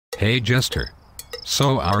Hey Jester.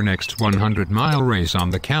 So our next 100-mile race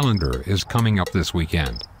on the calendar is coming up this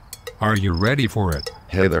weekend. Are you ready for it?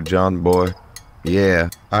 Hey there, John boy. Yeah,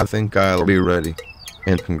 I think I'll be ready.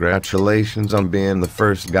 And congratulations on being the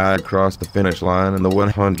first guy across the finish line in the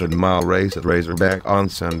 100-mile race at Razorback on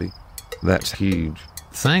Sunday. That's huge.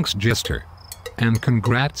 Thanks, Jester. And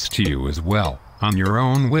congrats to you as well, on your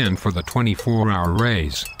own win for the 24-hour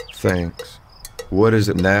race. Thanks. What is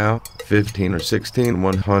it now? 15 or 16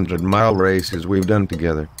 100-mile races we've done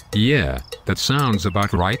together? Yeah, that sounds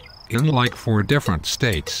about right, in like 4 different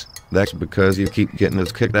states. That's because you keep getting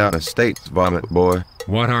us kicked out of states, vomit boy.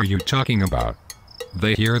 What are you talking about?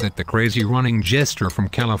 They hear that the crazy running Jester from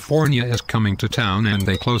California is coming to town and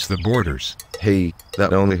they close the borders. Hey,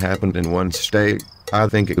 that only happened in one state. I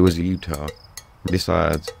think it was Utah.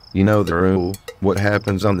 Besides, you know the rule. What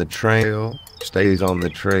happens on the trail, stays on the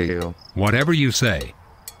trail. Whatever you say.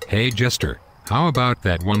 Hey Jester, how about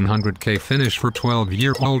that 100K finish for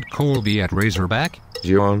 12-year-old Colby at Razorback?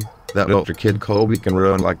 John, that ultra kid Colby can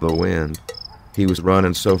run like the wind. He was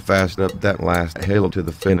running so fast up that last hill to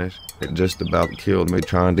the finish, it just about killed me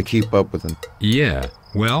trying to keep up with him. Yeah,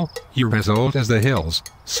 well, you're as old as the hills,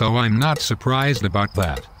 so I'm not surprised about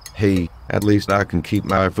that. Hey, at least I can keep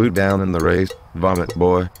my food down in the race, vomit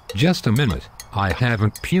boy. Just a minute, I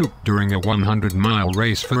haven't puked during a 100-mile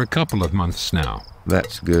race for a couple of months now.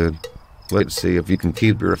 That's good. Let's see if you can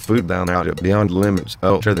keep your food down out at Beyond Limits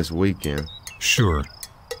Ultra this weekend. Sure.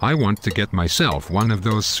 I want to get myself one of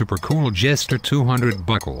those super cool Jester 200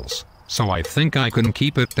 buckles, so I think I can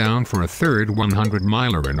keep it down for a third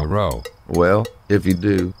 100-miler in a row. Well, if you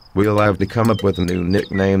do, we'll have to come up with a new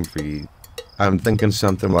nickname for you. I'm thinking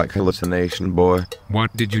something like Hallucination Boy.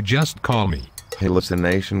 What did you just call me?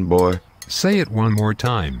 Hallucination Boy. Say it one more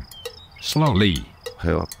time. Slowly.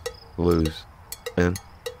 Hell. Lose. In.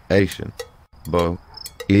 Asian. Bo.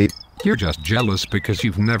 Eat. You're just jealous because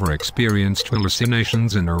you've never experienced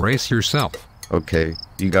hallucinations in a race yourself. Okay,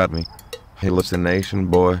 you got me. Hallucination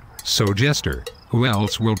Boy. So Jester, who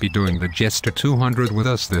else will be doing the Jester 200 with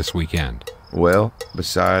us this weekend? Well,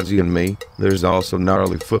 besides you and me, there's also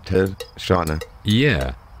Gnarly Foothead, Shauna.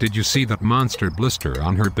 Yeah, did you see that monster blister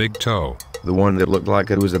on her big toe? The one that looked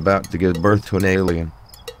like it was about to give birth to an alien.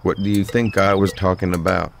 What do you think I was talking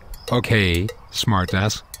about? Okay,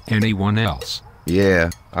 smartass. Anyone else? Yeah,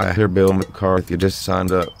 I hear Bill McCarthy just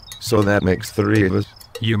signed up, so that makes 3 of us.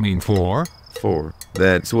 You mean 4? 4,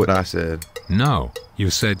 that's what I said. No, you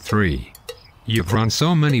said 3. You've run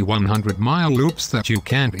so many 100-mile loops that you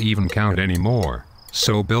can't even count anymore.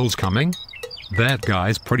 So Bill's coming? That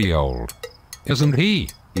guy's pretty old. Isn't he?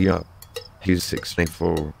 Yup. He's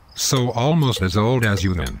 64. So almost as old as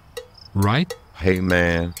you then. Right? Hey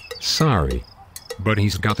man. Sorry. But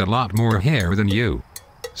he's got a lot more hair than you.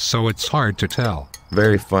 So it's hard to tell.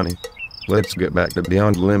 Very funny. Let's get back to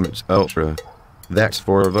Beyond Limits Ultra. That's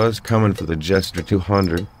 4 of us coming for the Jester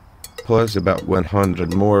 200. Plus about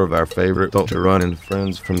 100 more of our favorite ultra running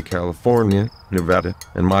friends from California, Nevada,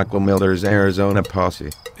 and Michael Miller's Arizona posse.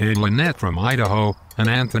 And Lynette from Idaho, and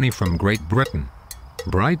Anthony from Great Britain.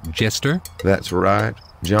 Right, Jester? That's right,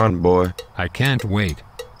 John boy. I can't wait.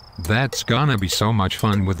 That's gonna be so much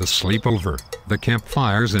fun with the sleepover, the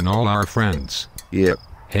campfires, and all our friends. Yep.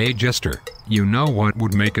 Hey Jester, you know what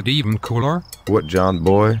would make it even cooler? What, John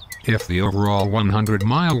boy? If the overall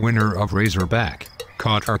 100-mile winner of Razorback,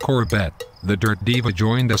 Cotter Corbett, the Dirt Diva,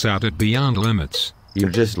 joined us out at Beyond Limits. You're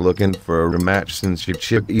just looking for a rematch since she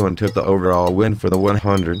chipped you and took the overall win for the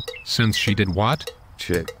 100. Since she did what?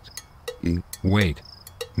 Chipped you. Wait.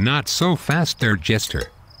 Not so fast there, Jester.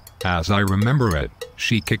 As I remember it,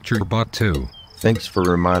 she kicked your butt too. Thanks for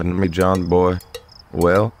reminding me, John boy.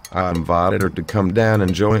 Well, I invited her to come down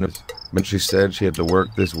and join us, but she said she had to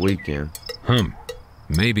work this weekend.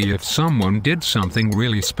 Maybe if someone did something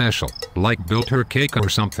really special, like built her cake or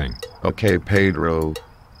something. Okay, Pedro.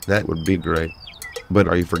 That would be great. But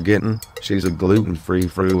are you forgetting? She's a gluten-free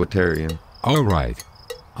fruitarian. Oh right.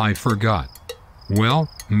 I forgot. Well,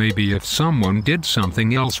 maybe if someone did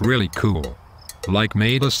something else really cool. Like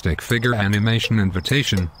made a stick figure animation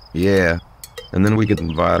invitation. Yeah. And then we could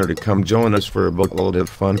invite her to come join us for a boatload of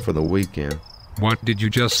fun for the weekend. What did you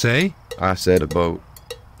just say? I said a boat.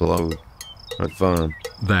 Load. Of fun.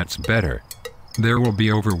 That's better. There will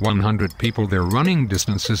be over 100 people there running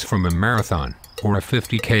distances from a marathon, or a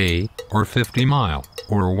 50K, or 50 mile,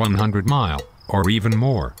 or a 100 mile, or even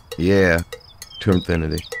more. Yeah. To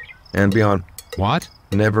infinity. And beyond. What?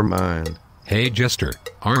 Never mind. Hey Jester,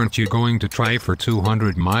 aren't you going to try for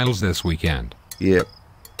 200 miles this weekend? Yep.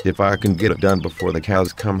 If I can get it done before the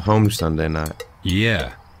cows come home Sunday night.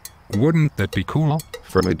 Yeah. Wouldn't that be cool?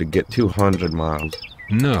 For me to get 200 miles.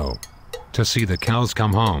 No. To see the cows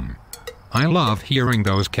come home. I love hearing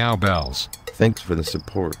those cowbells. Thanks for the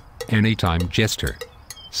support. Anytime, Jester.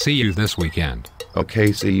 See you this weekend.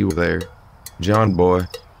 Okay, see you there. John Boy,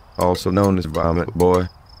 also known as Vomit Boy,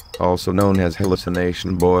 also known as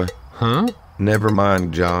Hallucination Boy. Huh? Never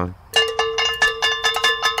mind, John.